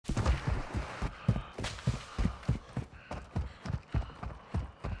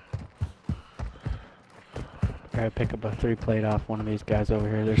try to pick up a 3-plate off one of these guys over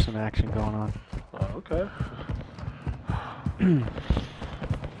here. There's some action going on. Oh, okay.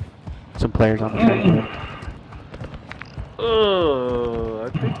 Some players on the train. I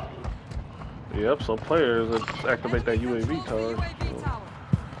think. Yep, some players that activate that UAV tower.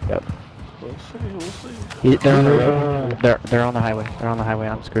 Yep. We'll see. They're on the road. They're on the highway. They're on the highway.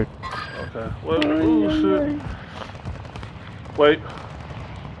 I'm screwed. Okay. Well, oh shit. Wait.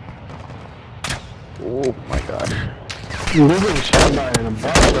 Oh my gosh. We're getting shot by in a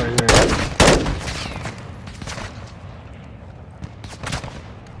box right here.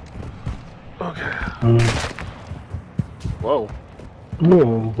 Okay. Whoa.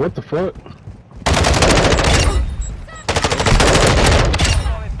 Whoa, what the fuck?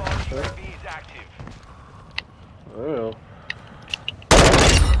 Well.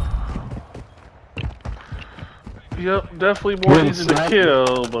 Yep, definitely more easy to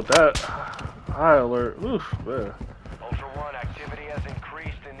kill, but that high alert, oof, man. Ultra One, activity has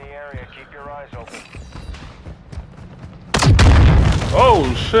increased in the area. Keep your eyes open.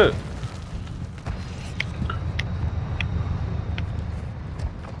 Oh shit.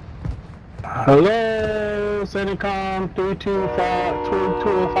 Hello, Centicom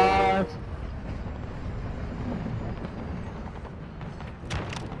 325.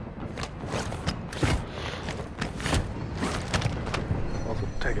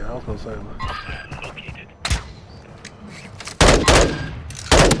 Take it, I was gonna say that.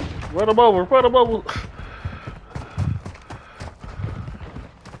 Run him over, run him over.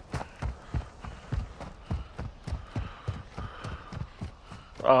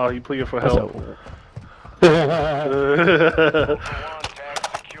 Oh, he pleaded for help.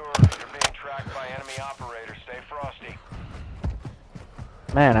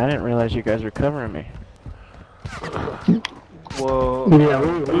 Man, I didn't realize you guys were covering me. Well, yeah,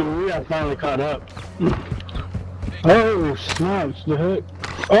 we got finally caught up. Oh, snaps, the heck.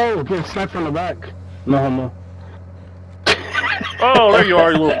 Oh, getting sniped from the back. No homo. oh, there you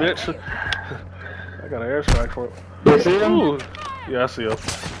are, you little bitch. I got an airstrike for it. You see him? Ooh. Yeah, I see him.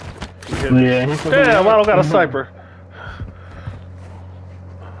 Yeah, he's damn, I don't got a sniper.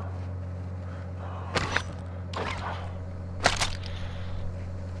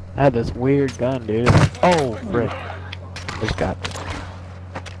 I had this weird gun, dude. Oh, frick. Just got.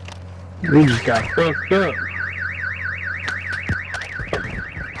 We just got fucked up.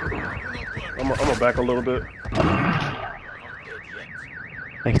 I'm gonna back a little bit.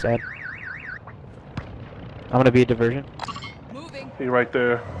 Thanks, Dad. I'm gonna be a diversion. He right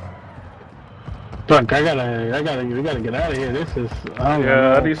there. Fuck, we gotta get out of here. This is,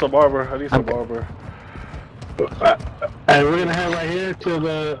 I need some armor. I need some armor. Hey, we're gonna head right here to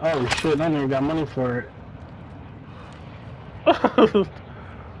the, oh shit, I don't even got money for it.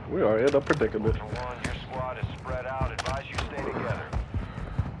 We are in a predicament. Ultra One, your squad is spread out. Advise you stay together.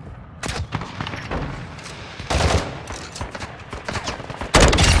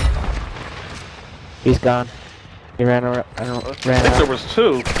 He's gone. He ran around. I think there was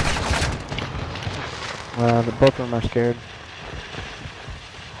two. Both of them are scared.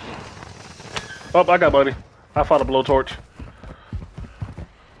 Oh, I got money. I found a blowtorch.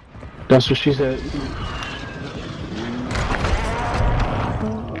 That's what she said.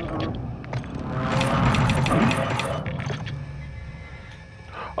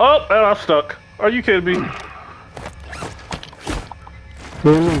 Oh, and I'm stuck. Are you kidding me? What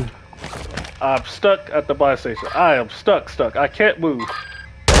do you mean? I'm stuck at the buy station. I am stuck. I can't move.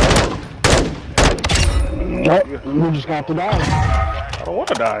 Nope, you just got to die. I don't want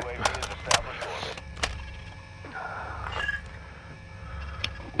to die.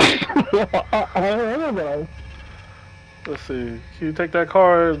 Let's see. Can you take that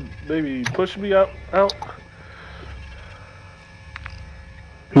car and maybe push me out?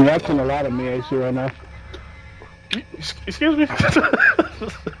 You're asking a lot of me, AC, right now. Excuse me? I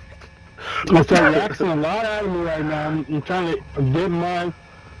said you're asking a lot out of me right now. I'm trying to get my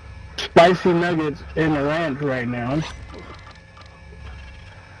spicy nuggets in the ranch right now.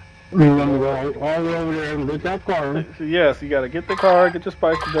 You want me to go all the way over there and get that car? Yes, you gotta get the car, get your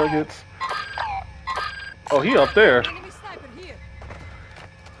spicy nuggets. Oh, he up there.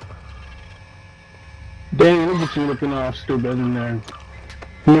 Dang, look at you looking all stupid in there.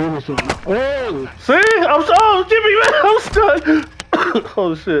 Oh! See? Oh, Jimmy, man, I'm stuck!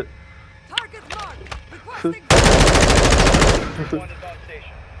 Oh, shit. Target marked. Requesting.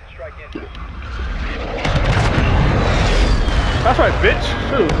 That's right, bitch.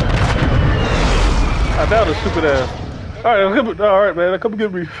 Shoot. I downed his stupid ass. Alright, man, come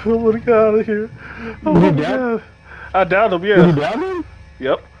get me. I wanna get out of here. Oh my god. I downed him, yeah. You downed him?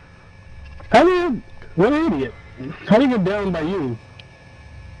 Yep. How did you? What an idiot. How do you get down by you?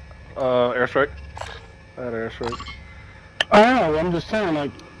 Airstrike. I had an airstrike. I don't know, I'm just saying,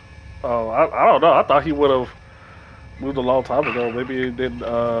 like... Oh, I don't know. I thought he would have moved a long time ago. Maybe it didn't,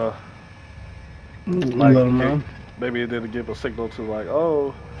 like, maybe it didn't give a signal to, like,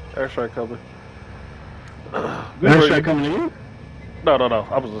 oh, airstrike coming. Airstrike coming to you? No.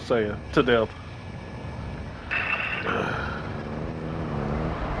 I was just saying, to them.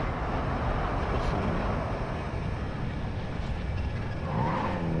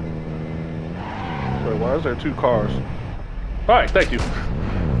 Wait, why is there 2 cars? Alright, thank you.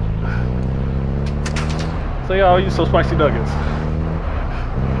 So y'all use some spicy nuggets.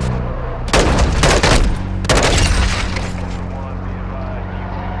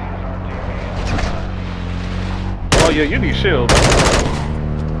 Oh yeah, you need shields.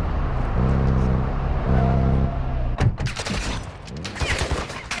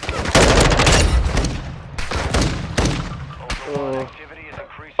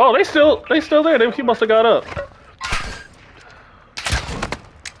 Oh, they still there. He must have got up.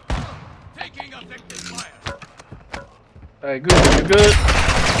 Hey, good. You good?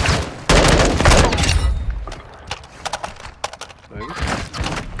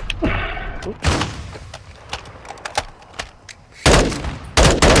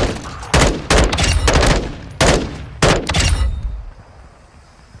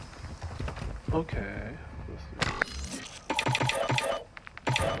 Okay.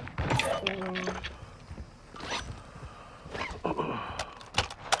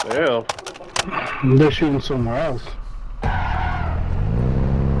 Damn. They're shooting somewhere else.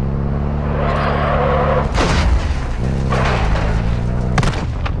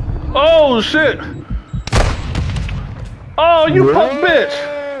 Oh shit! Oh, you punk bitch!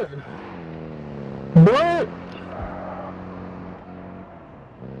 What?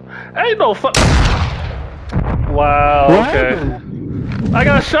 Ain't no fuck. Wow. What Okay. happened? I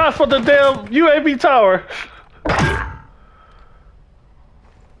got shot from the damn UAV tower.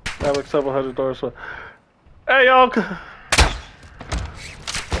 Alex $700. Hey y'all.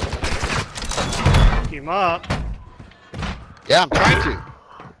 Keep him up. Yeah, I'm trying to.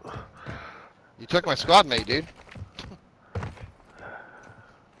 You took my squad mate, dude.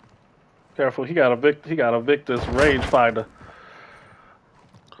 Careful, he got a Victus rangefinder.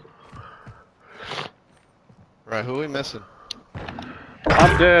 Right, who are we missing?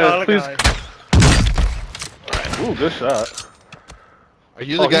 I'm dead. Please. Guy. Ooh, good shot. Are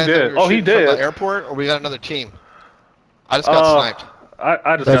you the guy that Oh, he from did. the airport, or we got another team? I just got sniped.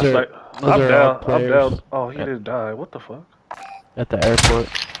 I just Those got are- sniped. those I'm are all down. I'm players. down. Oh, he didn't die. What the fuck? At the airport.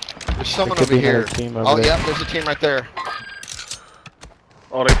 There's someone could over be another here. team over Oh, there. yeah, there's a team right there.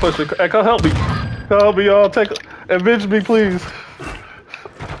 Oh, they pushing. Hey, come help me. Come help me, y'all. Avenge me, please.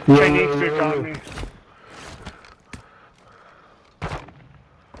 Chinese food got me.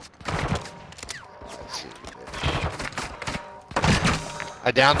 Let's see.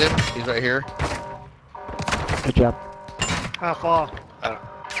 I downed him. He's right here. Good job. How far?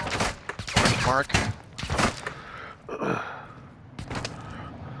 Mark.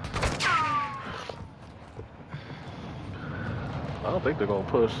 I don't think they're gonna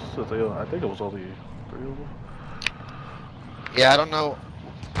push. Since I think it was only 3 of them. Yeah, I don't know.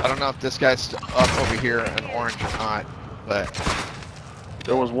 I don't know if this guy's up over here in orange or not, but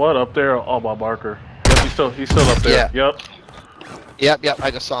There was one up there on my marker. Yep, he's still up there. Yeah. Yep. Yep,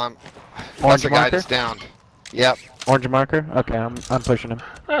 I just saw him. Orange That's the guy marker? that's downed. Yep. Orange marker? Okay, I'm pushing him.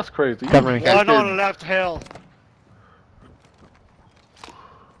 That's crazy. Cover me. One on the left hill.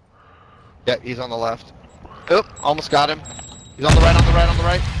 Yeah, he's on the left. Oop, almost got him. He's on the right, on the right, on the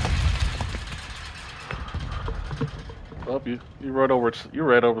right. Oh, you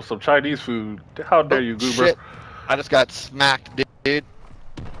ran over some Chinese food. How dare you, Goober? Shit. I just got smacked, dude.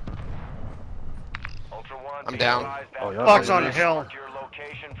 Ultra One, I'm be down. advised that Oh, y'all Bugs are on the good. hill. mark your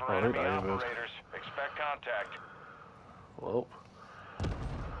location for Oh, enemy they are good. operators. Expect contact. Well,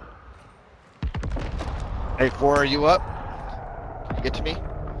 Hey, 4, are you up? Can you get to me?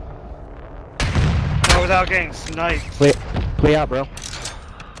 No, without getting sniped. Play out, bro.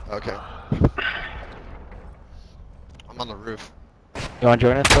 Okay. I'm on the roof. You wanna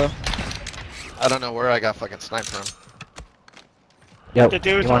join us, bro? I don't know where I got fucking sniped from. Yo, The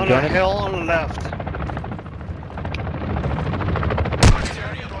dude's you wanna on the join us? hill on the left.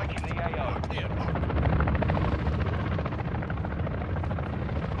 Striking the AO.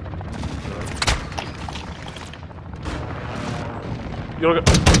 you don't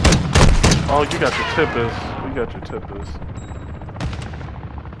got. Oh, you got your tippers. You got your tippers.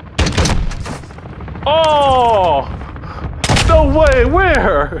 Oh! No way!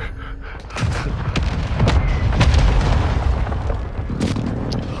 Where?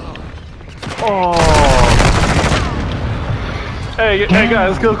 Oh. Hey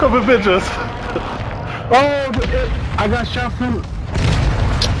guys, come and bitch us. Oh, I got shot from.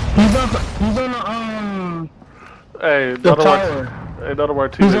 He's on the Hey, the tower. Hey, none of our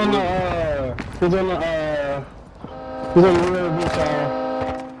He's teammates. on the he's on the rear view tower.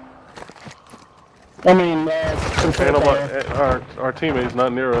 I mean, control tower. Our teammates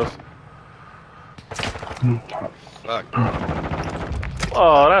not near us. Fuck.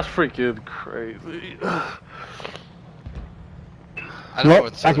 Oh, that's freaking crazy. I don't know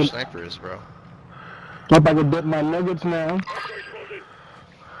what the other sniper is, bro. Hope I can dip my nuggets now.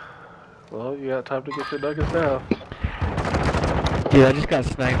 Well, you got time to get your nuggets now. Dude, I just got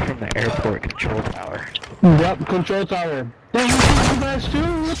sniped from the airport control tower. Yep, control tower. Damn, you see you guys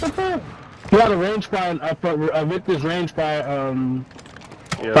too? What the fuck? You got a range fire, Victor's range fire,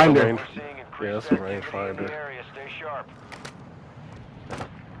 Yeah, finder. Yeah, that's a range finder. Stay sharp.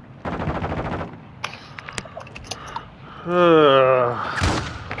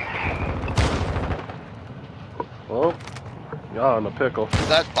 Well, y'all in a pickle. Is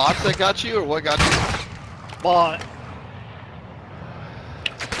that bot that got you, or what got you? Bot.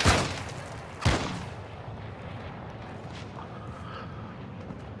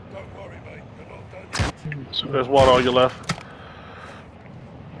 There's one on your left.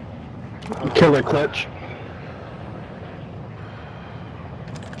 Killer clutch.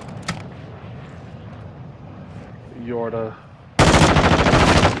 Yorda.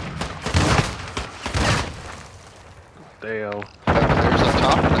 Damn. There's a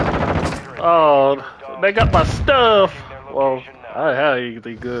top now. Oh, they got my stuff. Well, I had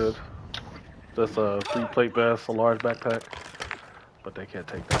anything good. Just a 3-plate vest, a large backpack, but they can't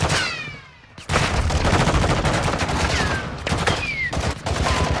take that.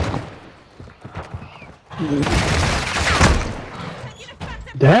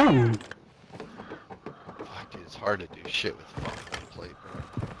 Damn. Fuck, dude, it's hard to do shit with fucking plate,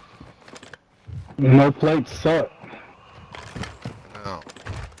 bro. No plates suck. No.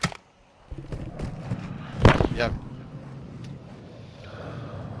 Yeah.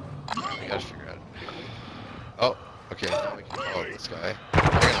 I gotta figure out. Oh, okay, now we can follow this guy. I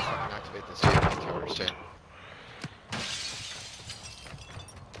gotta fucking activate this vehicle tower stand.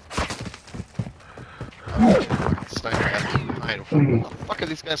 Sniper behind. What the fuck are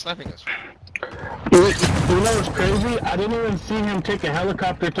these guys sniping us from? You know what's crazy? I didn't even see him take a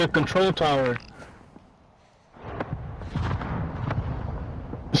helicopter to a control tower.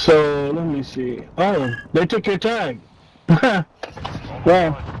 So, let me see. Oh, they took your tag.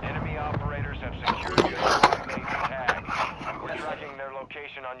 Well, Enemy operators have secured your teammate's tag. We're tracking their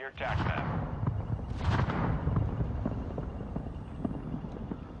location on your TAC map.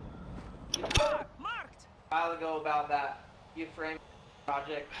 Marked. A while ago about that U-frame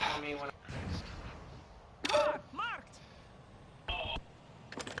project on me when Marked.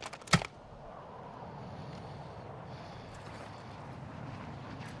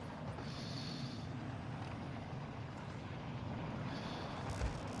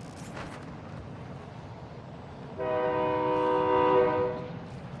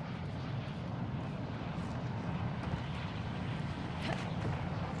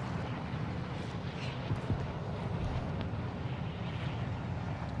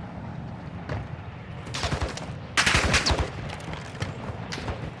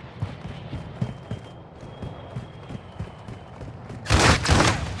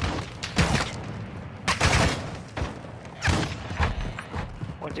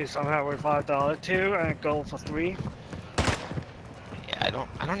 We'll do somehow with $5 too, and gold for 3. Yeah, I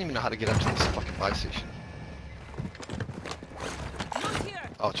don't even know how to get up to this fucking buy station. Not here.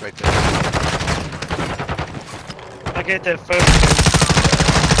 Oh, it's right there. I get there first.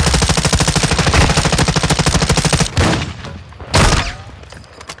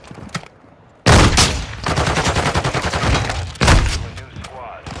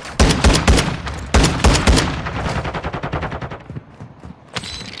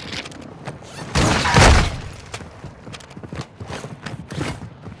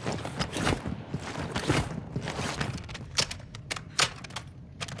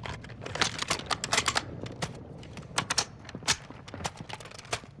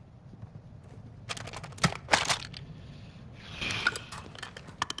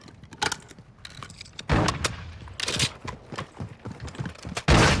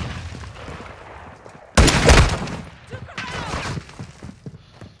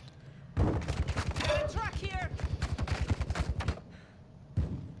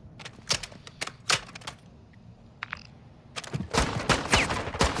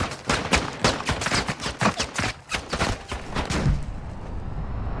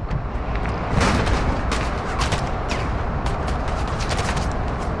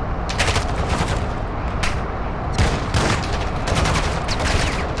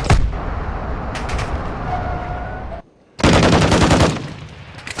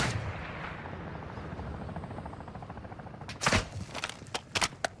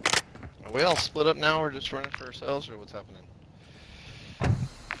 Are we all split up now? We're just running for ourselves, or what's happening?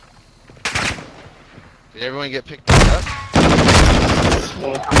 Did everyone get picked up?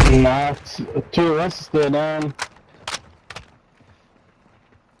 Nah, two of us are still down.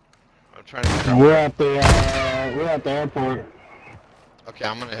 I'm trying to figure out. We're at the airport. Okay,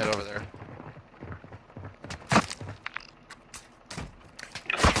 I'm gonna head over there.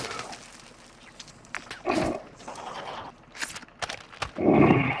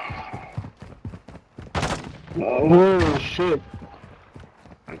 Oh shit.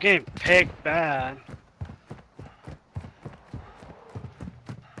 I'm getting picked bad.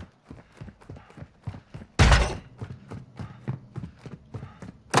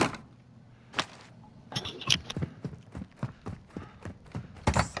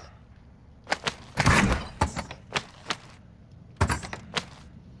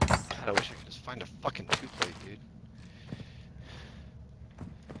 God, I wish I could just find a fucking two-plate, dude.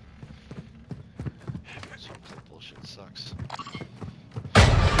 This one-plate bullshit sucks.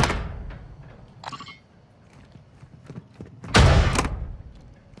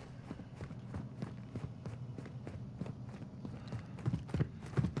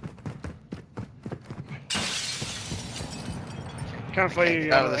 Can't fight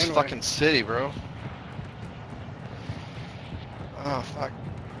you Out of this anyway. fucking city, bro. Oh, fuck.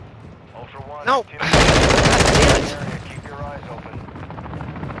 Ultra One. No! activity in the area. Keep your eyes open.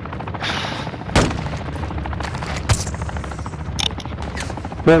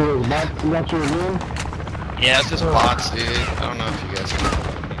 Got you again? Yeah, it's just bots, dude. I don't know if you guys can.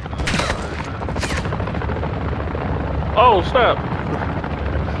 Oh, snap!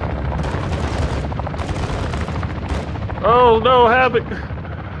 Oh no, Havoc!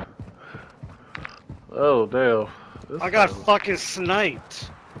 Oh damn! This I got is- fucking sniped.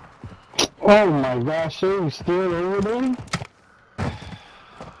 Oh my gosh, are you still over there?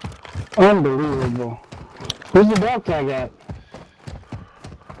 Unbelievable. Who's the dog tag at?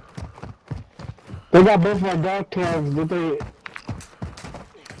 They got both my dog tags, but they...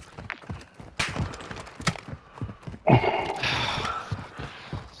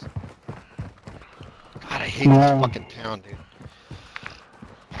 God, I hate No. this fucking town, dude.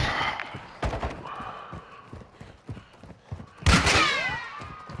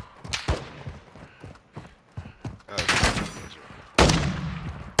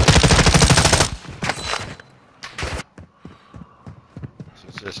 So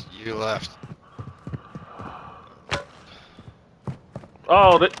it's just you left.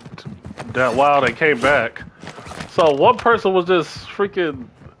 Oh, that wow! They came back. So one person was just freaking.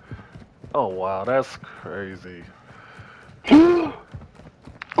 Oh wow, that's crazy. Oh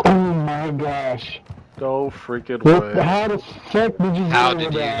my gosh. Go freaking What, way. how the fuck did you get How over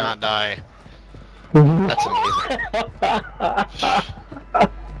did you there? not die? That's amazing.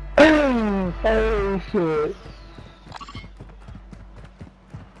 Oh shit.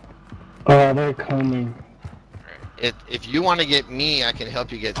 Oh, they're coming. If you want to get me, I can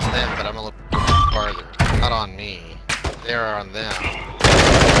help you get them, but I'm a little farther. Not on me. They're on them.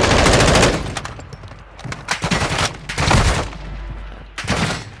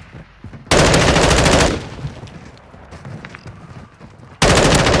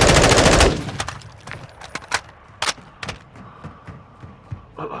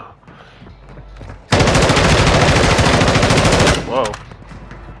 Whoa.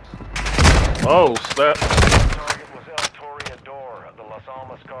 Oh, snap. Target was El Toreador of the Las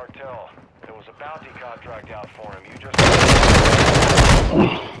Almas cartel. There was a bounty contract out for him. You just...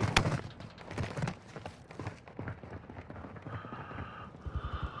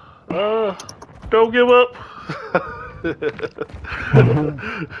 Don't give up.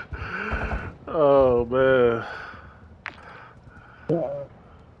 Oh, man.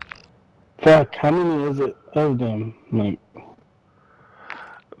 Fuck, how many is it of them? Like,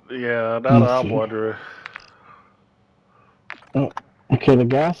 Yeah, now that I'm wondering. okay, the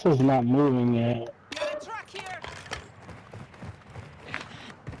gas is not moving yet. Get a truck here.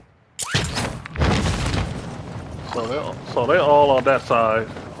 So they all on that side,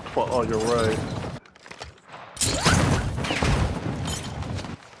 on your right.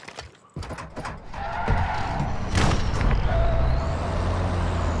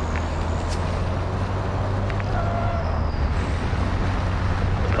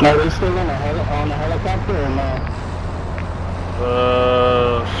 Are they still on the helicopter or no?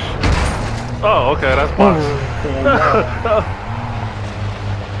 Oh, okay, that's box.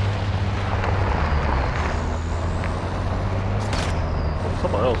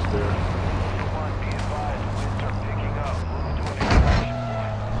 Someone else there. One, be advised, winds are picking up. Move to an extraction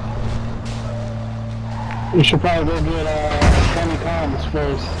point. We should probably go get Kenny Combs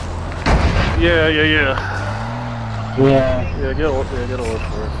first. Yeah. Yeah. Yeah, get orange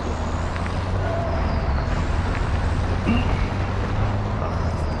first.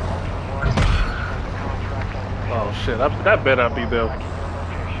 Oh shit, that better not be them.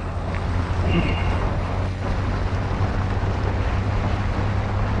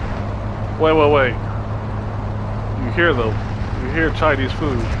 Wait. You hear them. You hear Chinese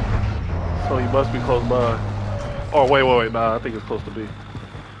food. So he must be close by. Oh, wait. Nah, I think it's supposed to be.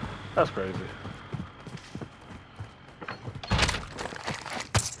 That's crazy.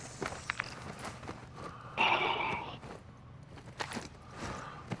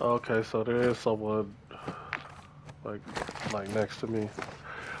 Okay, so there is someone like next to me.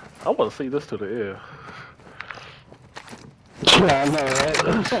 I want to see this to the end. Yeah, I know,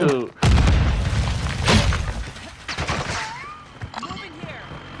 right? Shoot. Moving here.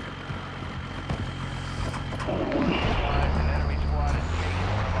 An enemy squad is taking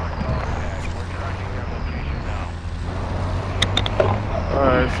one of our dog tags. We're tracking their location now.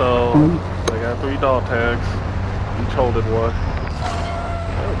 Alright, so they got 3 dog tags. Each holding one.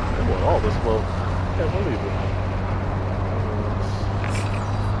 They want all this smoke. Can't believe it.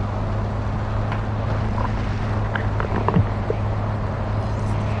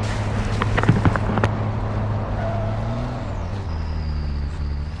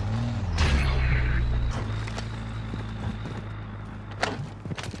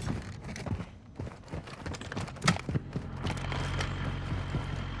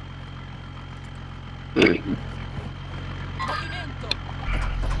 Movimento.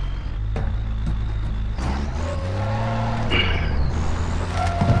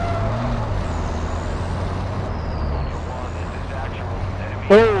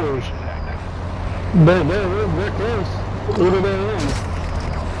 Oh, they're close. What are they on?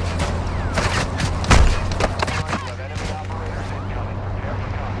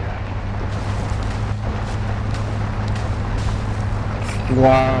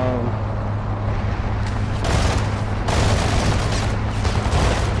 Wow.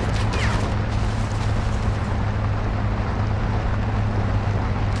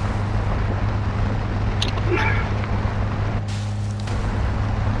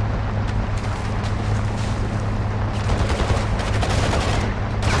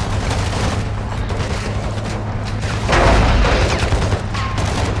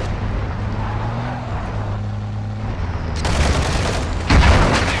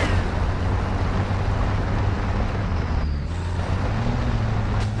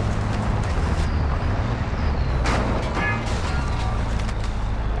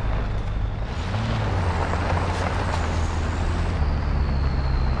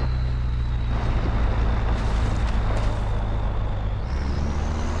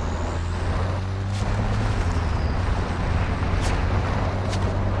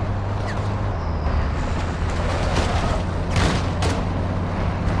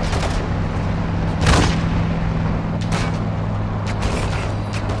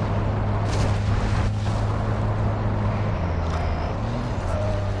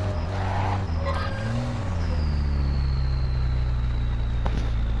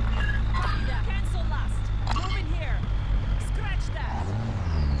 Cancel last. Moving here. Scratch that.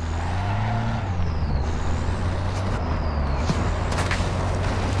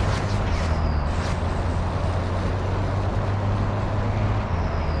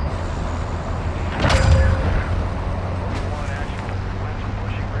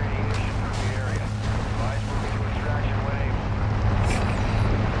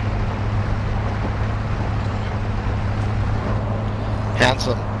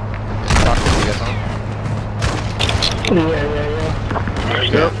 Handsome. Talk to you guys on. Yeah.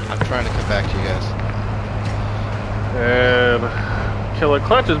 Yep. I'm trying to come back to you guys. And Killer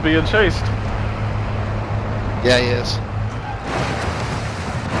Clutch is being chased. Yeah, he is.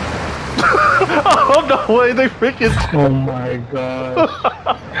 Oh no way, they freaking. Oh my god.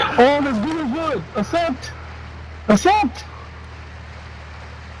 Oh, this dude is good. Accept.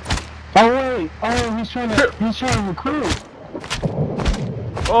 Oh wait. Oh, he's trying to recruit.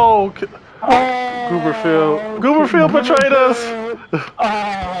 Oh, Oh, Gooberfield betrayed us.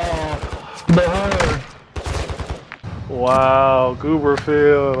 Oh, the herd. Wow,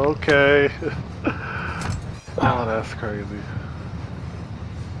 Gooberfield. Okay. Oh, that's crazy.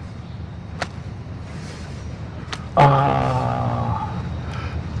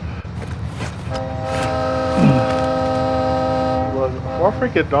 Look, our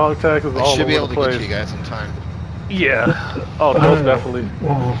freaking dog tag is I all should be over able the to place. get to you guys in time. Yeah. Oh, most definitely.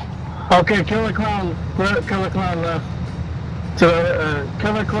 Okay, Killer Clown left. So,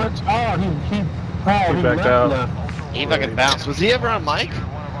 Killer Clutch. Oh, he backed out. left. He fucking bounced. Was he ever on mic?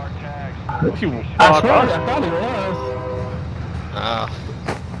 You, I thought it was.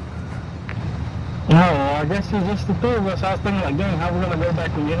 No, I guess it's just the three of us. I was thinking like, dang, how we gonna go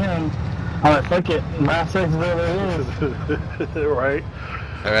back and get him? I'm like, fuck it, my sex there it is. Right.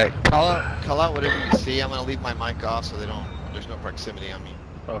 Alright, call out whatever you see. I'm gonna leave my mic off so there's no proximity on me.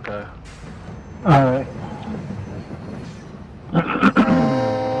 Okay. Alright.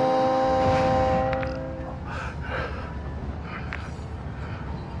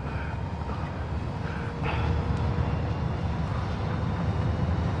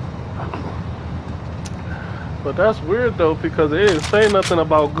 But that's weird though, because they didn't say nothing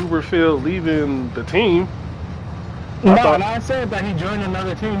about Gooberfield leaving the team. No, and I said that he joined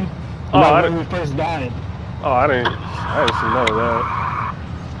another team. When we first died. Oh, I didn't see none of that.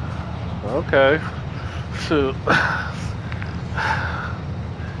 Okay. Shoot.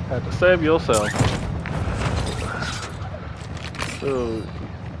 Had to save yourself. Shoot.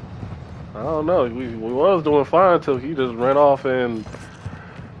 I don't know. We was doing fine until he just ran off and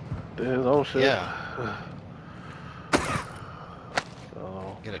did his own shit. Yeah.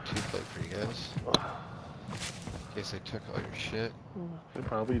 Get a 2-plate for you guys. In case they took all your shit. They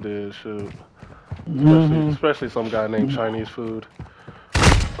probably did, shoot. Especially some guy named Chinese Food.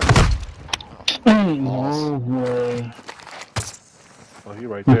 Oh boy. Oh, he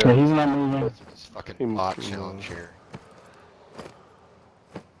right there. Okay, he's not moving. This fucking bot challenge here.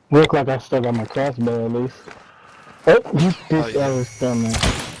 Look like I still got my crossbow at least. Oh, I was still there.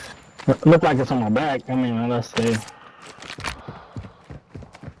 Look like it's on my back. I mean, let's see.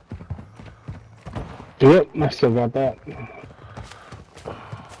 Yep, I still got that.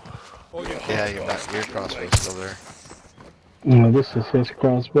 Yeah, your crossbow's still there. No, this is his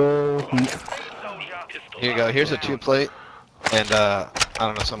crossbow. Here you go. Here's a 2-plate, and I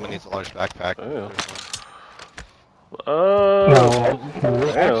don't know. Someone needs a large backpack. Damn.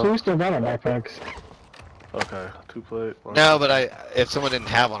 Actually, we still got our backpacks. Okay, 2-plate. No, but if someone didn't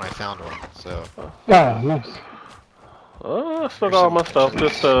have one, I found one. So. Oh, nice. I still got all my stuff.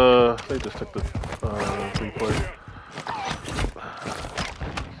 Just they just took the 3-plate.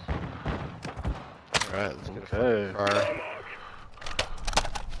 Alright, let's get Okay. a car.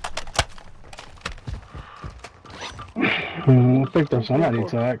 I picked up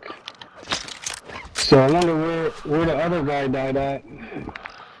somebody's attack. So I wonder where the other guy died at.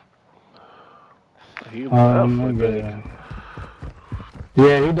 He left,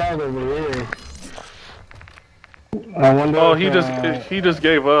 yeah, he died over here. I wonder. Oh, he just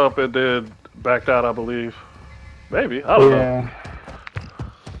gave up and then backed out, I believe. Maybe, I don't know.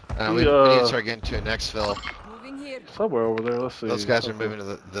 We need to start getting to an exfil. Moving here. Somewhere over there. Let's see. Those guys are moving to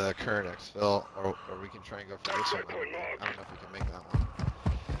the current exfil, or we can try and go for this one. I don't know if we can make that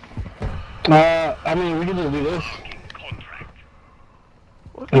one. I mean, we can just do this.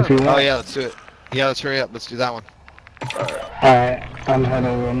 If you want. Oh yeah, let's do it. Yeah, let's hurry up. Let's do that one. Alright, I'm heading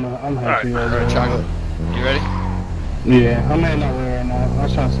over. I'm heading over. Alright, Chocolate. You ready? Yeah, I'm heading over right now. I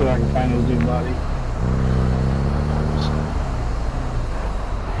was trying to see if I can find his dude body.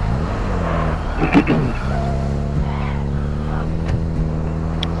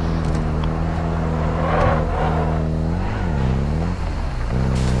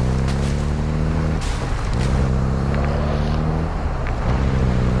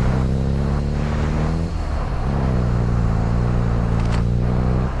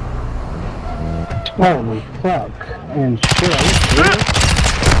 Holy fuck. And shit.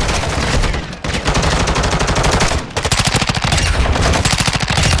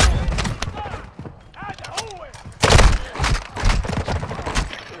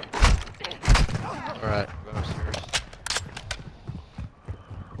 Alright, go upstairs.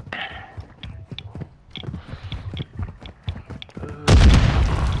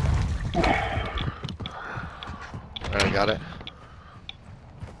 Alright, got it.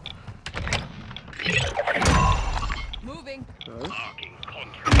 Moving.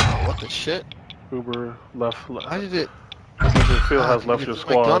 Oh, what the shit? Uber left. How did it? Field has left your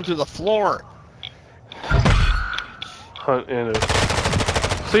squad. Gone to the floor. Hunt in it.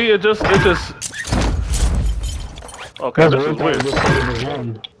 See, it just. Okay, this is weird.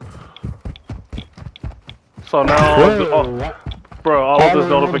 So now, bro, all of this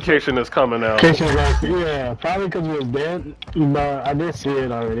notification is coming out. Yeah, probably because we was dead, but I did see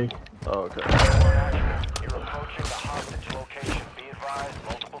it already. Okay. You're approaching the hostage location. Be advised,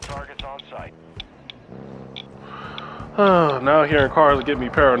 multiple targets on site. Now hearing cars get me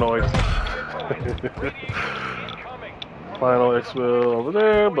paranoid. Final exfil over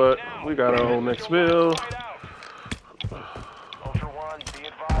there, but we got our own exfil. Ultra One, be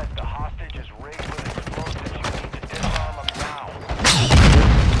advised, the hostage is rigged with explosives. You need to disarm him now.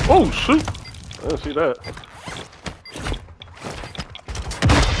 Oh shoot! I didn't see that.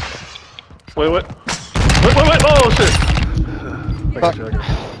 Wait! Oh shit! Fuck. Thank you,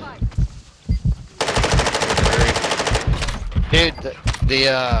 Dude,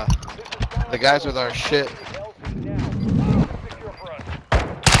 the guys with our shit.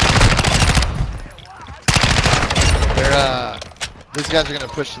 They're these guys are gonna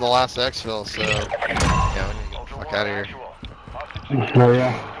push to the last exfil, so yeah, we need to get the fuck out of here. Oh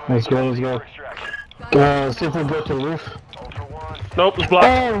yeah, let's go. See if we go to the roof. Nope, it's blocked.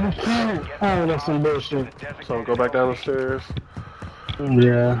 Oh, we can't. Oh, that's some bullshit. So go back down the stairs.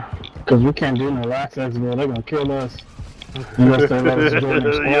 Yeah, because we can't do no last exfil. They're gonna kill us. Unless they let us join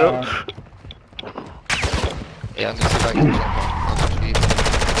their squad. Yep. Yeah, I'm gonna see if I can jump on the jeep.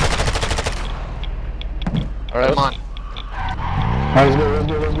 Alright, I'm on. Let's go.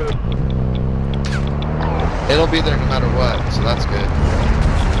 It'll be there no matter what, so that's good.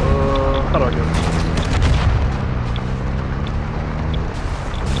 How do I get it?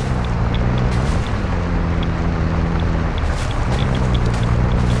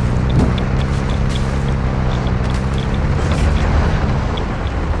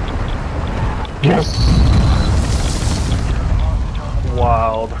 Yes.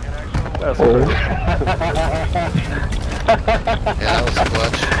 Wild. That's Yeah, that was a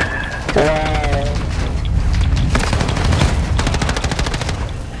clutch.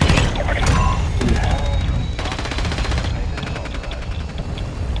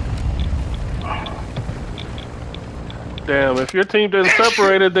 Damn, if your team didn't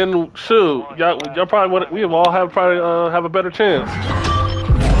separate it, then shoot, y'all probably would. We all have probably have a better chance.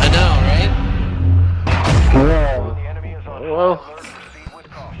 I know, right? Well.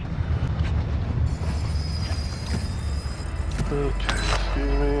 Okay,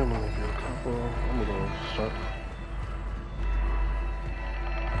 excuse me. I'm gonna get a couple. I'm gonna start.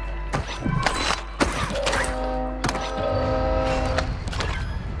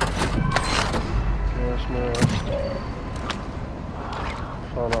 Gas mask.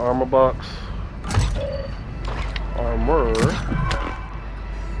 Found an armor box. Armor.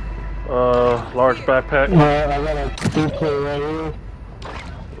 Large backpack. I got a 2-player right here.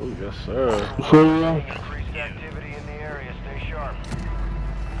 Oh, yes, sir. For you. Increased activity in the area. Stay sharp.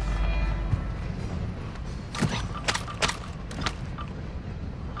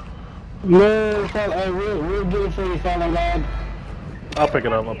 No, we'll get it for you, Fallen God. I'll pick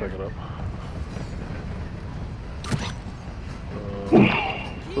it up.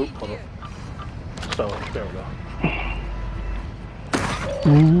 Oop, hold on. So, there we go.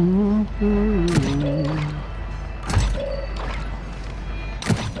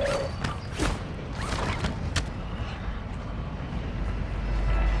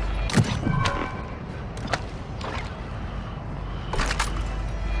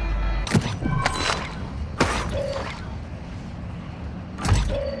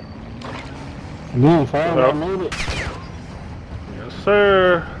 Man, Fallen, I made it. Yes,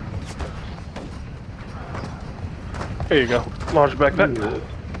 sir. Here you go. Large backpack. Good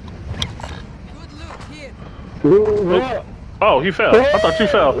look here. What? Oh, he fell. I thought you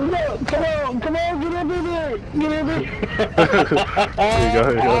fell. Come on, get up in there. Get in there. Here you go.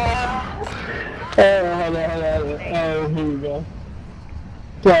 Hold on. Oh, here we go.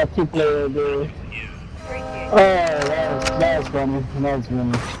 Yeah, 2-player, dude. Oh, that was funny.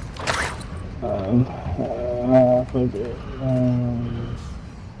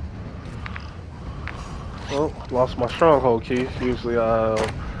 Oh, lost my stronghold key. Usually I'll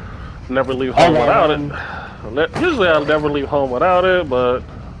never leave home without it. Usually I'll never leave home without it, but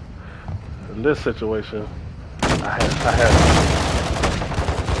in this situation, I had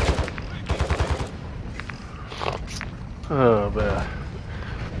it. Oh, man.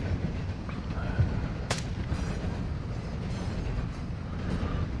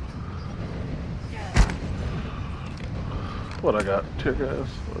 What I got? Tear gas?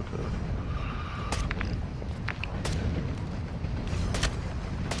 Okay.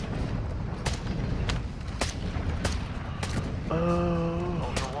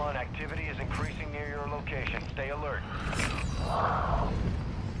 Ultra One, activity is increasing near your location. Stay alert. I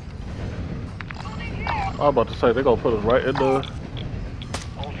was about to say they're gonna put us right in the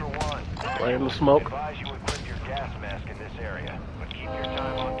Ultra One, right in the smoke. advise you equip your gas mask in this area, but keep your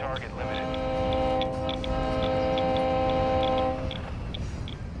time on target limited.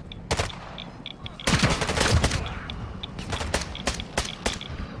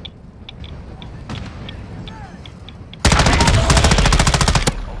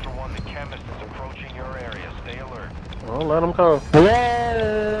 Ultra One, the chemist is approaching your area. Stay alert. Well, let them come.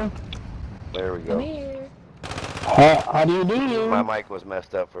 Hello. There we go. How How do you do? My mic was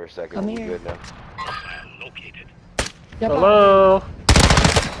messed up for a second. Come We here. good now. Jump Hello? out.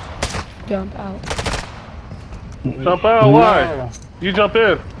 Jump out. Jump out, why? You jump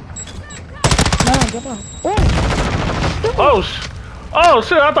in. No, jump out. Oh, oh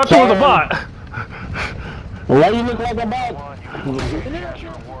shit, I thought you was a bot. Why you look like a bot?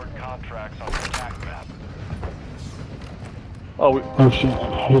 Reward contracts on the attack map. Oh, Oh shit.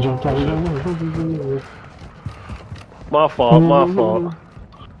 He jumped out. my fault, my fault.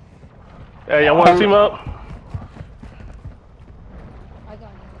 Hey, y'all want to team up? I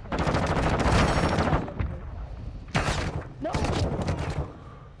got it. No.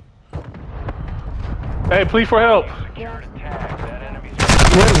 Hey, please for help. Secure tag. That enemy's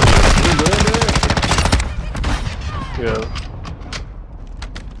Yeah.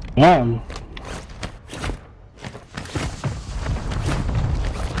 Damn.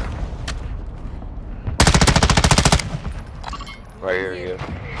 Right here, yeah.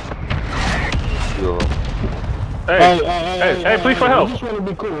 Two of them. Hey, please for help. We just want to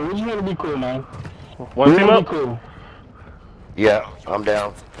be cool. We just want to be cool, man. Want to team wanna up? be cool. Yeah, I'm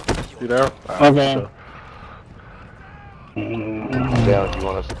down. You there? Okay. I'm down if you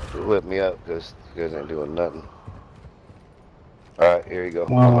want us to whip me up, because you guys ain't doing nothing. Alright, here you go.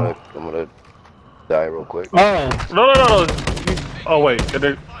 Wow. I'm gonna die real quick. Oh. No. Oh wait, it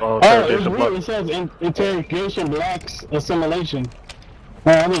is. Oh, Oh, it's interrogation weird. block. It says interrogation blocks assimilation.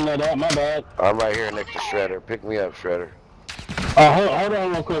 Oh, I didn't know that. My bad. I'm right here next to Shredder. Pick me up, Shredder. Hold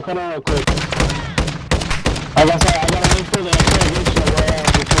on real quick. Like I said, I gotta make sure the interrogation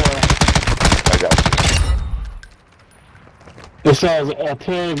before. I got you. It says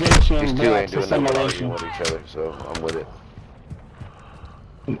interrogation These two blocks ain't doing nothing but arguing assimilation. with each other, so I'm with it.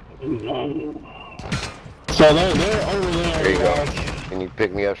 So they're over there. There you go. Can you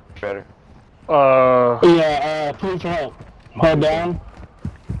pick me up, Shredder? Yeah, please for help. Hold down.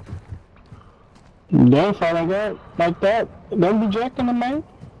 Don't fall like that. Like that. Don't be jacking the man.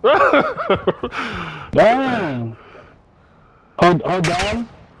 Damn. Hold down.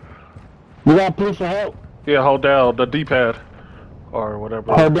 You got please for help. Yeah, hold down the D-pad or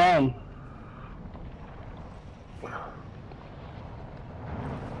whatever. Hold down.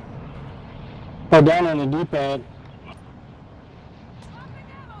 Hold down on the D-pad.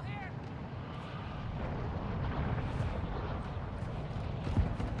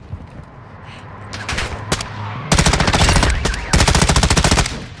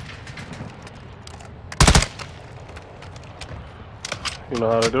 You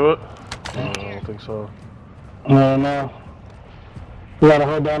know how to do it? I don't think so. No. You gotta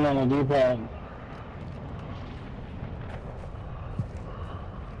hold down on the D-pad.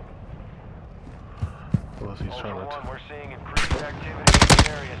 Unless he's trying Ultra to. One, we're seeing increased activity in the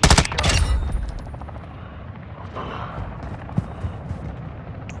area. Stay sharp.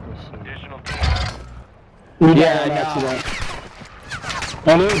 Additional teams. Yeah, an accident.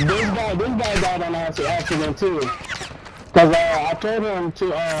 And this guy died on accident too. Cause I told him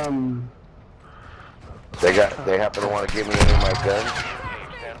to They happen to want to give me any of my guns.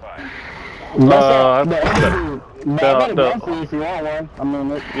 Stand by. the other dude. But I got a the- gun for you if you want one. I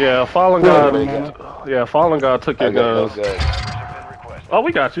mean, Yeah, Fallen Wait, God. man. Yeah, Fallen God took I your got no guns. guns. Oh,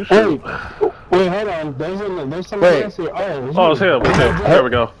 we got you. Wait, Shoot. wait, hold on. There's somebody else here. Oh, it's him. It's him. There we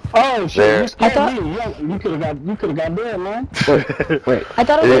go. Oh shit! There. You scared me. You could have got there, man. Wait. I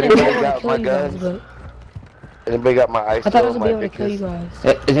thought I was Anybody gonna be able got to kill my you guys, guns? but Anybody got my ice I thought I was stone, gonna be my able to kill you Vicus? guys.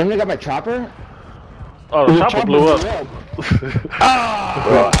 Has anybody got my chopper? Oh, the Your chopper blew up.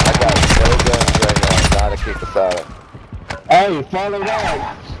 Bro, I got no guns right now. Not a kick asada. Hey, follow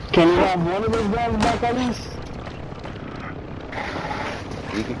that. Can you have one of those guns back at least?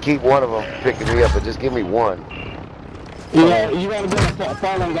 You can keep one of them picking me up, but just give me one. Yeah, you gotta get a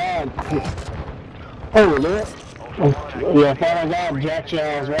fallen god. Oh, Lord. Yeah, fallen god, Jack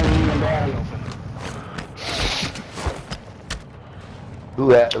Charles, right when you went down. Who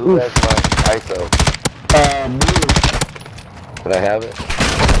has my ISO? Blue. Can I have it?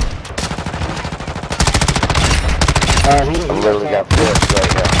 He I literally got flipped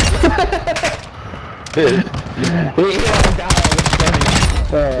right now.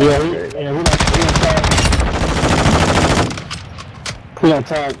 He don't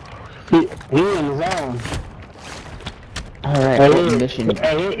talk. He in the zone. Alright, Hey, mission.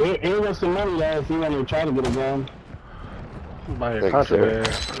 here was some money there if you want to try to get a gun. Buy your Thanks, sir. contraband.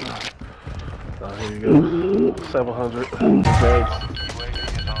 Oh, here you go. 700.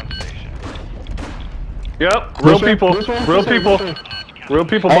 UAV is on station. Yep, real This one? people. This one? Real This one? people. This one? Real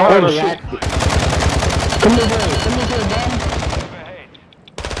people behind us. Come here, man. Come here, man. Move ahead.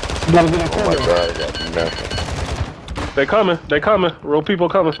 You gotta get a Oh my cover. god, I got nothing. They coming. They coming. Real people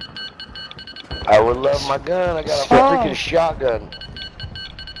coming. I would love my gun. I got a freaking shotgun.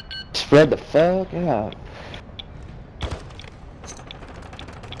 Spread the fuck out.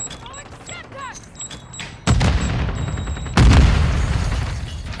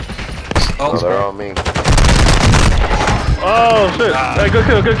 Oh, they're on me. Oh shit! Hey, good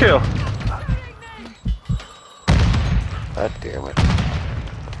kill, good kill. God damn it.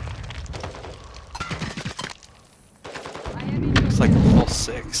 It's like a full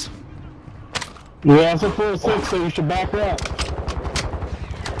 6. Yeah, it's a full 6, so you should back up.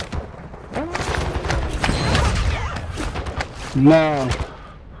 No.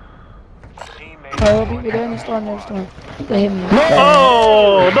 Oh, people there in the storm, there's a storm. They hit me.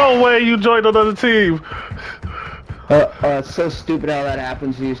 Oh, no way you joined another team. It's so stupid how that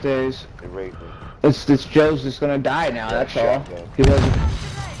happens these days. They raped me. It's Joe's just gonna die now, that's all. Shotgun. He wasn't.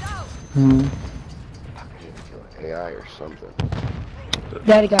 AI or something.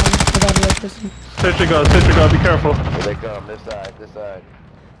 Daddy got him. I got the person. Sentry gun, be careful. Here they come, this side, this side.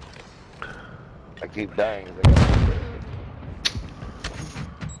 I keep dying. They got me.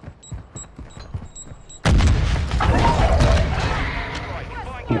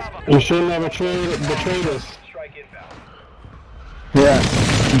 You should never betrayed us. Yeah.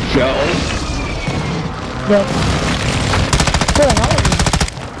 Joe? Yeah. Killing all of you.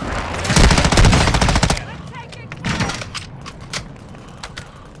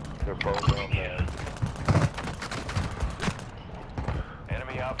 They're both on there.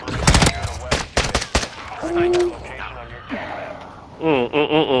 Enemy operators to the west. Find your location on your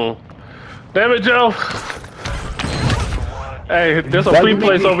map. Damn it, Joe. Hey, there's a free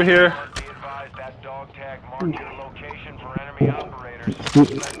place over here. Be advised that dog tag marked your location for enemy operators.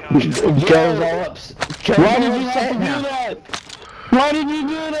 Joe's all up. Why did you have to do that? Why did you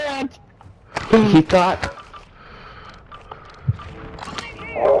do that? He thought.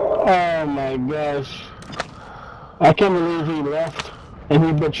 Oh my gosh. I can't believe he left and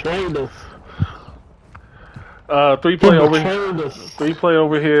he betrayed us. 3 play over betrayed here. us. 3 play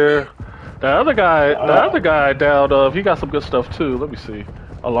over here. The other guy down, he got some good stuff too. Let me see.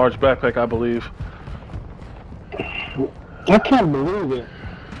 A large backpack, I believe. I can't believe it.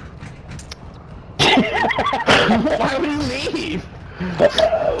 Why would he leave?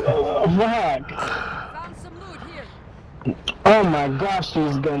 Fuck. Found some loot here. Oh my gosh,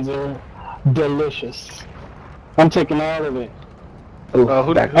 these guns are delicious. I'm taking all of it. There's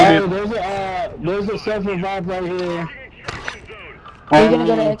a self-revive right here. Are you gonna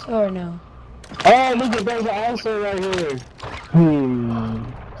go to XO or no? Oh, look at there's an ISO right here.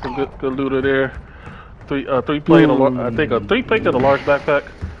 Some good looter there. 3 play and I think a 3 plate and a large backpack.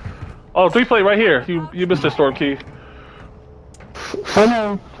 Oh, 3 plate right here. You missed the storm key. I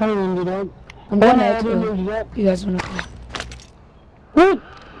know. I didn't do that. I'm going to XO. You guys wanna come? What?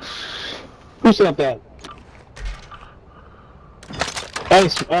 Who said that? Hey,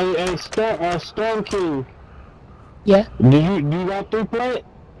 Storm King. Yeah. Do you got 3 plate?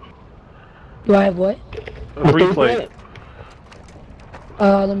 Do I have what? A 3 plate.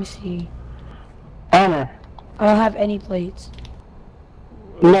 Let me see. Honor. I don't have any plates.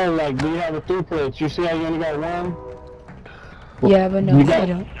 No, like, do you have a 3 plates? You see how you only got 1? Yeah, but no, I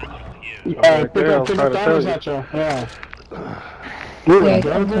don't. Alright, pick up the satchel. Yeah. Ooh, Yeah,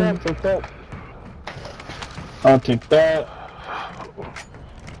 take that. I'll take that.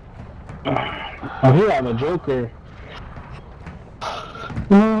 Oh, he have a Joker.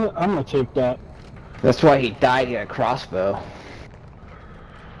 You know what? I'm gonna take that. That's why he died. He had a crossbow.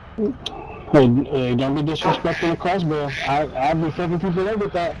 Hey, don't be disrespecting the crossbow. I'd be fucking people over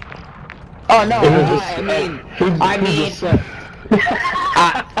with that. Oh no, I mean,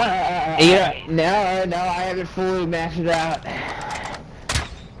 no, I haven't fully maxed it out.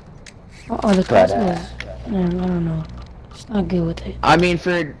 Oh, the crossbow. I don't know. It's not good with it. I mean,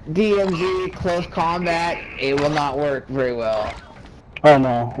 for DMZ close combat, it will not work very well. Oh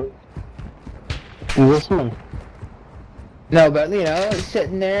no. This one. No, but you know,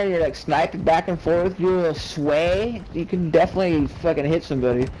 sitting there, you're like sniping back and forth, you do a little sway, you can definitely fucking hit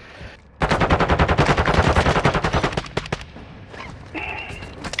somebody.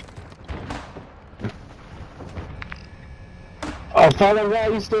 Oh, Father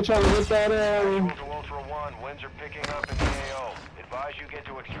God, you still trying to hit that, Ultra One, winds are picking up in the AO. Advise you get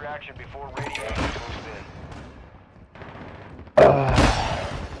to extraction before radiation moves in.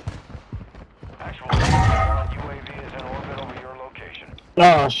 Actual UAV is in orbit over your location.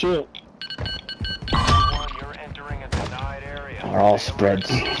 Oh, shit. One, you're entering a denied area. Are all spread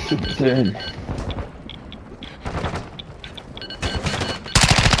super thin.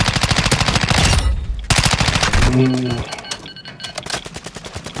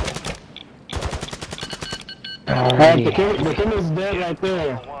 Alright, the kid is dead right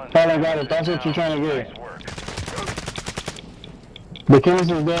there. Tyler got it. That's what you're trying to get. The kid is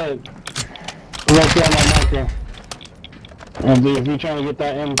dead. Right there on that marker. And if you're trying to get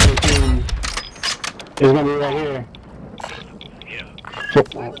that M13, it's gonna be right here.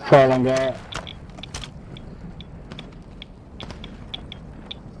 Falling guy.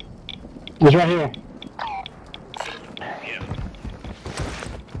 It's right here.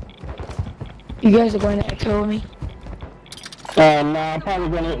 You guys are going to echo with me? No, we're probably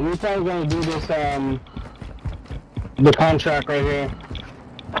gonna do this, the contract right here.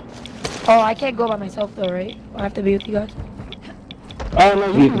 Oh, I can't go by myself though, right? I have to be with you guys. Oh, no,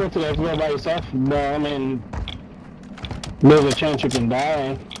 you can go to that go by yourself, but I mean, there's a chance you can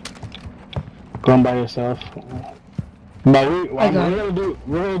die going by yourself. But we're gonna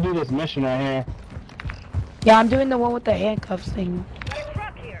do this mission right here. Yeah, I'm doing the one with the handcuffs thing.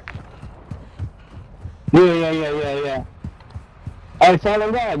 Yeah. Alright,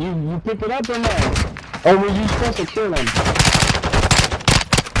 Fallen God, you pick it up or no? Or were you supposed to kill him?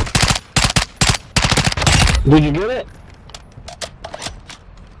 Did you get it?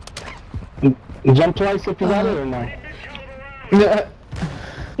 Jump twice if you got it or no? Yeah.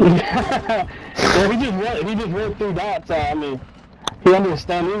 Well, he just wrote 3 dots. I mean, he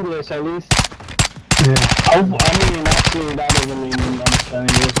understands English at least. Yeah. I mean, actually, that doesn't mean he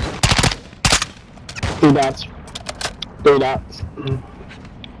understands English. 3 dots. 3 dots.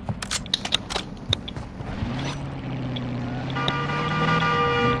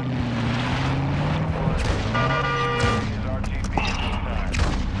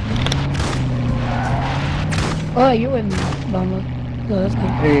 Oh, you win, Mama. Oh, that's good.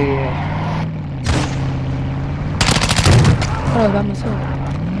 Yeah. Oh, by myself.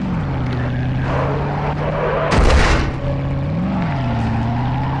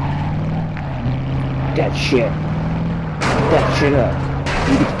 That shit. Get that shit up.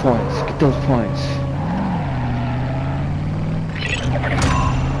 You get the points. Get those points.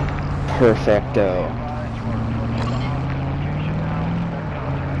 Perfecto.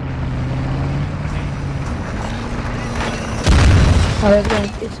 Oh, that's good.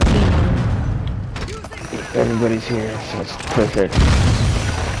 It's me. Everybody's here, so it's perfect.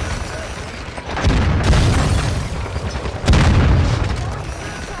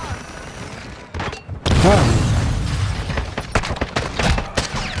 Huh.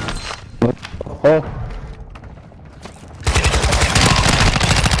 Oh.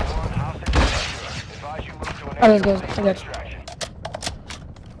 Oh, let's go. I got you.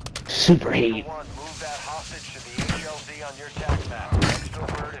 Super heat. Move that hostage to the HLZ on your tac map. Extra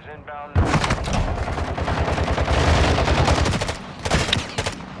bird is inbound.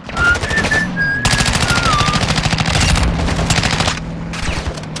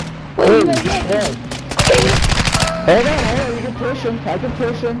 Hold on, you can push him. I can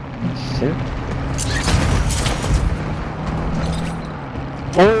push him. Shit.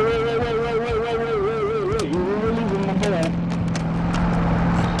 Wait, you're relieving my boy.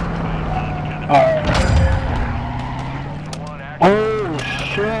 Alright. Oh,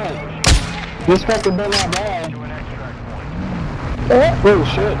 shit. This fucker better not die. Oh,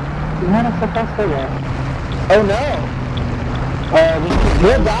 shit. How the fuck I say that? Oh, no.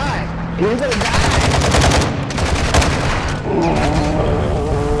 He'll die. He's gonna die.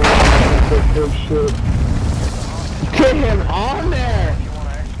 Oh, shit. Get him on there.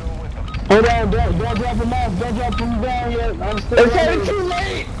 Hold on, don't drop him off. Don't drop him down yet. I'm still It's already too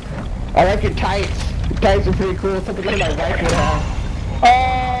late. I like your tights. Your tights are pretty cool. Something like my wife would have.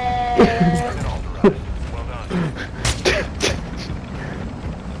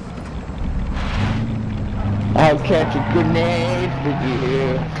 I'll catch a grenade for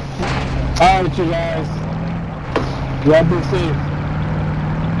you. Alright, you guys. Y'all be safe.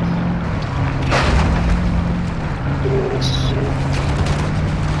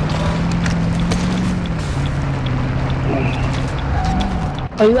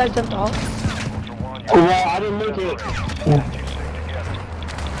 Oh, you guys jumped off? Well, I didn't make it.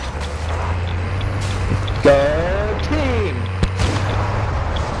 Go team!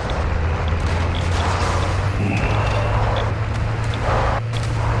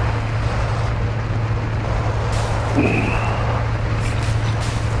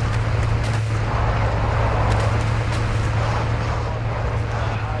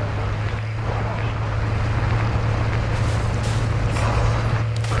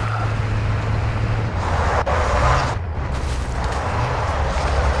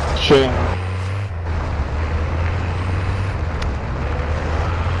 Sure.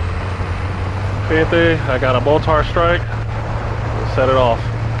 anything, I got a Mortar Strike. Let's set it off.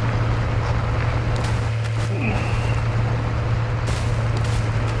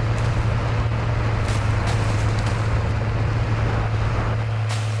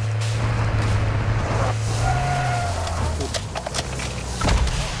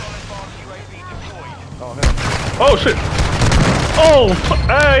 Oh shit! Oh!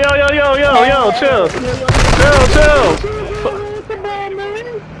 Hey, yo, chill!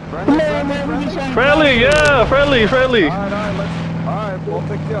 Friendly, yeah, friendly. Alright, we'll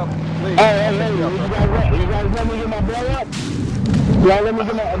pick you up. Please. Hey, you guys let me get my boy up? Y'all let me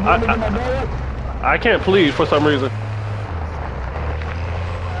get my boy up? I can't plead for some reason.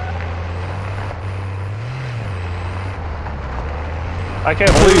 I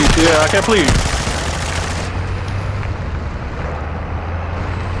can't plead, yeah, I can't plead.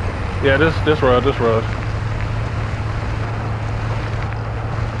 Yeah, this road.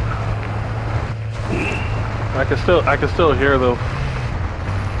 I can still hear them.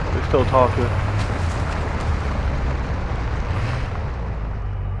 They're still talking.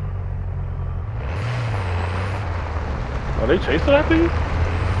 Are they chasing after you?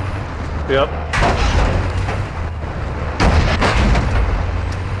 Yep.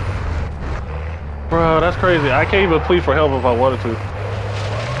 Bro, that's crazy. I can't even plead for help if I wanted to.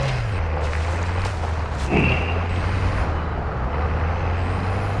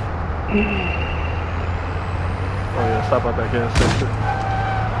 Oh yeah, stop at that gas station.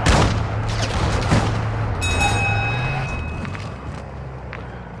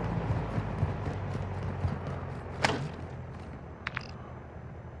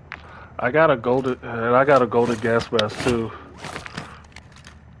 I got a golden gas mask too.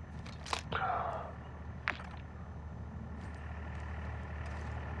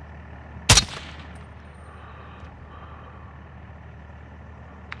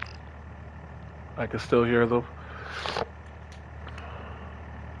 I can still hear them.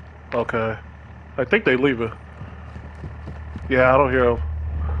 Okay. I think they leaving. Yeah, I don't hear them.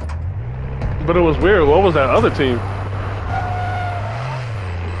 But it was weird. What was that other team?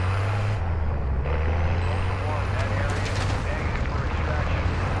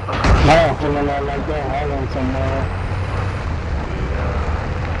 I don't feel a lot like that. I want somewhere.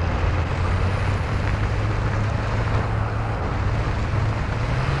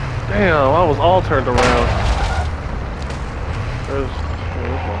 Damn, I was all turned around. There's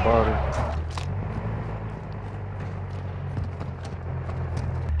my body.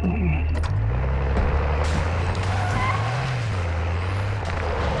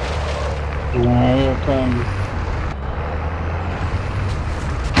 Yeah, here it comes.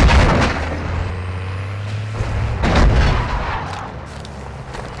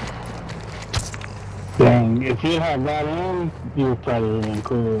 Dang, if you had got in, you would probably been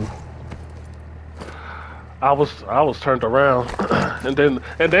cool. I was turned around, and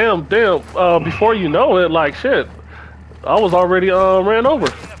damn, before you know it, like shit, I was already ran over.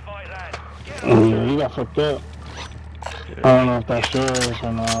 Yeah, you got fucked up. I don't know if that's yours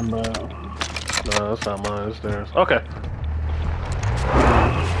or not, but no, that's not mine. It's theirs. Okay.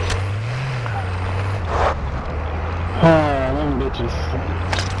 them bitches.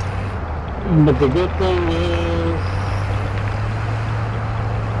 But the good thing is,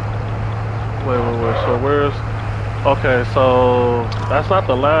 Wait. So where's? Okay, so that's not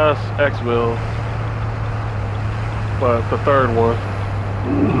the last Xville, but the third one.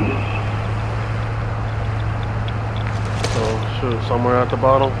 So shoot, somewhere at the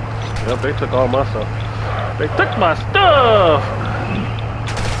bottom. Yep, they took all my stuff. They took my stuff.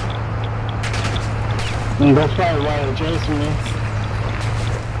 and that's probably why they're chasing me.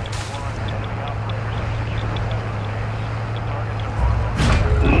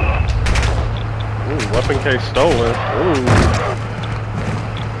 Ooh, weapon case stolen. Ooh.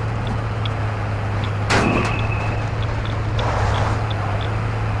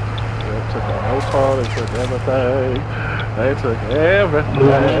 They took the hotel, they took everything. They took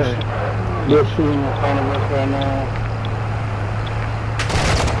everything. They're shooting in front of us right now.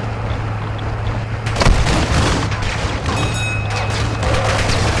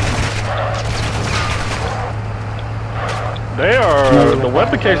 They are, the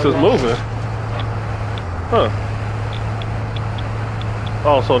weapon case is moving. Huh.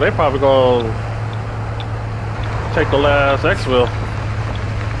 Oh, so they probably gonna take the last Xville.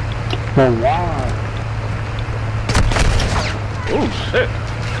 Oh, wow. Ooh, shit.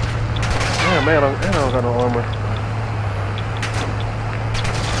 Yeah, man, I don't got no armor.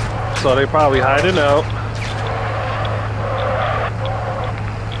 So they probably hiding out.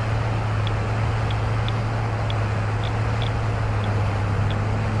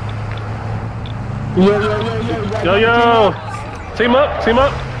 Yo. Team up.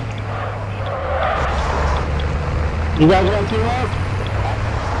 You guys want to team up?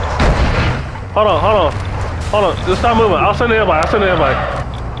 Hold on. Just stop moving. I'll send the invite.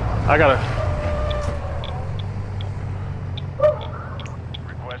 I got it.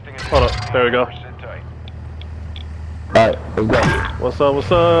 Hold up. There we go. Alright, let's go.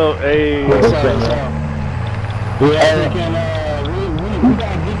 What's up? Hey. What's up? Yeah, we can, we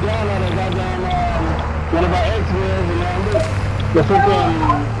gotta get down on that goddamn, one of our ex-wheels and the freaking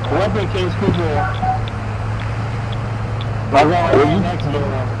weapon case people.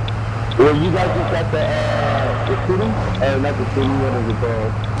 Well, you guys just got the shooting? Not the shooting, what is it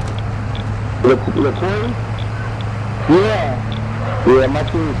called? The quarry? Yeah, my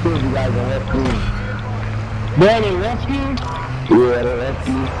team killed you guys on rescue. Man, they rescue? Yeah, they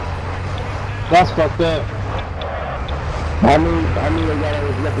rescue. That's fucked up. How many they got on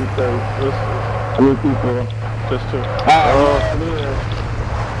this weapon case? How many people? Just 2.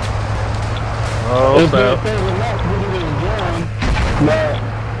 Oh, snap. But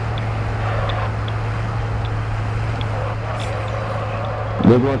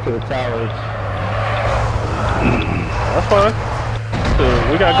they're going to the towers. That's fine. Dude,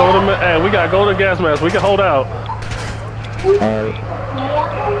 we got golden gas masks. We can hold out. Alright.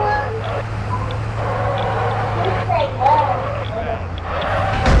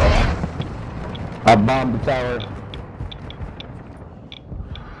 I bombed the tower.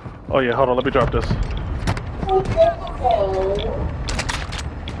 Oh yeah, hold on. Let me drop this.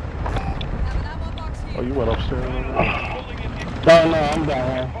 Oh, you went upstairs? No, I'm down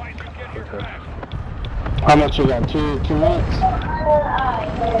here. Okay. How much you got? 2 minutes?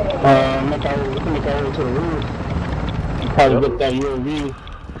 Make our way to the roof. Probably get that UAV.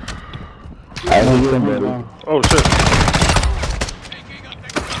 Oh shit.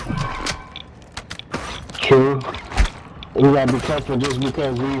 True. We gotta be careful just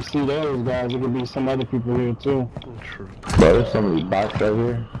because we see those guys. There could be some other people here too. True. Bro, there's so many bots right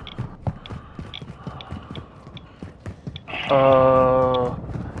here.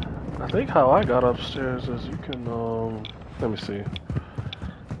 I think how I got upstairs is you can, let me see.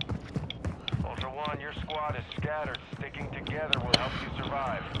 Ultra One, your squad is scattered. Sticking together will help you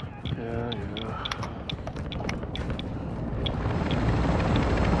survive. Yeah.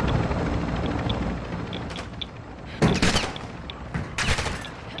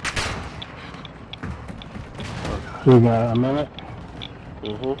 We got a minute?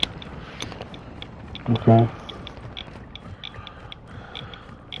 Mm-hmm. Okay.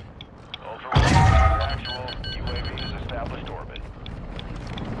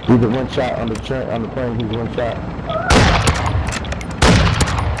 He's a one shot on the plane. He's one shot.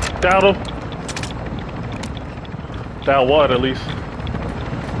 Down him. Down one at least.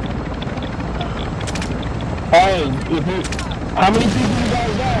 Hey, how many people you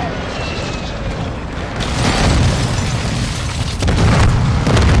guys got?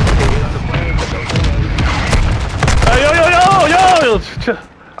 Hey, yo!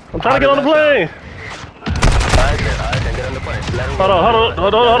 I'm trying to get on the plane. Hold on.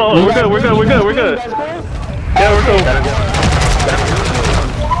 We're good. Yeah, we're good.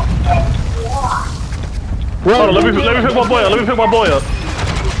 Hold on, let me pick my boy up.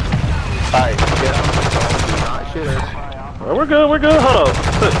 Alright, get up. Shoot us. We're good. Hold on.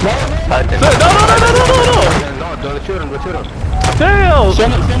 Sit. No. Don't shoot him. Damn!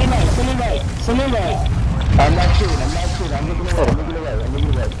 Send him right. I'm not shooting. I'm looking away.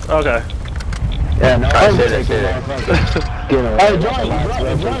 Okay. Yeah, no, I said it. Hey, Johnny,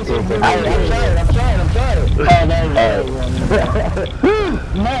 I'm trying.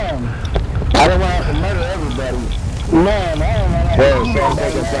 Man, I don't want to have to murder everybody. Man, I don't want to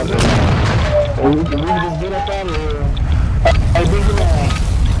have to murder everybody. We can just get up out of here. Hey, big man.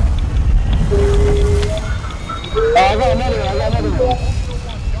 I got another one.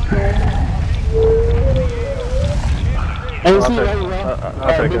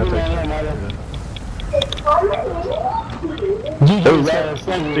 I'll take it.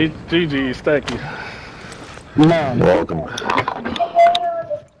 GG, Stacky. Man. Welcome.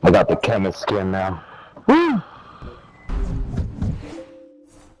 I got the chemist skin now.